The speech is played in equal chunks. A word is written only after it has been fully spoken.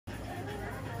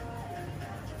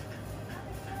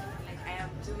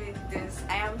doing this.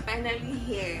 I am finally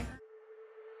here.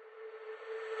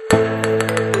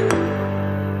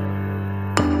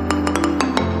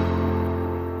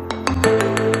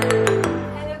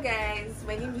 Hello guys,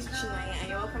 my name is Chinaya and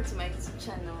you're welcome to my YouTube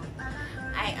channel.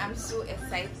 I am so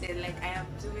excited, like I am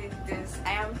doing this.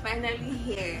 I am finally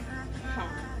here.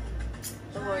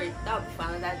 Don't worry, that'll be for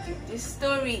another day. This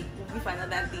story will be for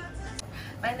another day.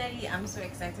 Finally, I'm so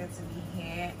excited to be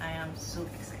here. I am so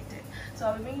excited. So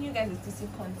I'll be bringing you guys exclusive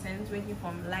content ranging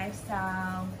from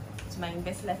lifestyle to my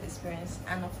investor life experience,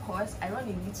 and of course I run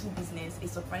a little business, a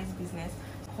surprise business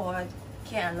called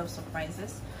Care and Love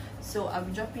Surprises. So I'll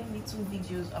be dropping little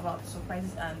videos about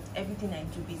surprises and everything I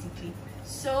do basically.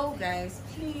 So guys,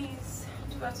 please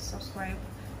don't forget to subscribe,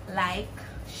 like,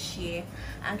 share,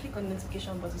 and click on the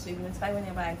notification button so you'll be notified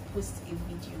whenever I post a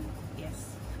video.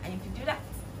 Yes, and if you do that,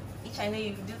 which I know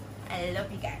you do, I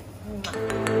love you guys.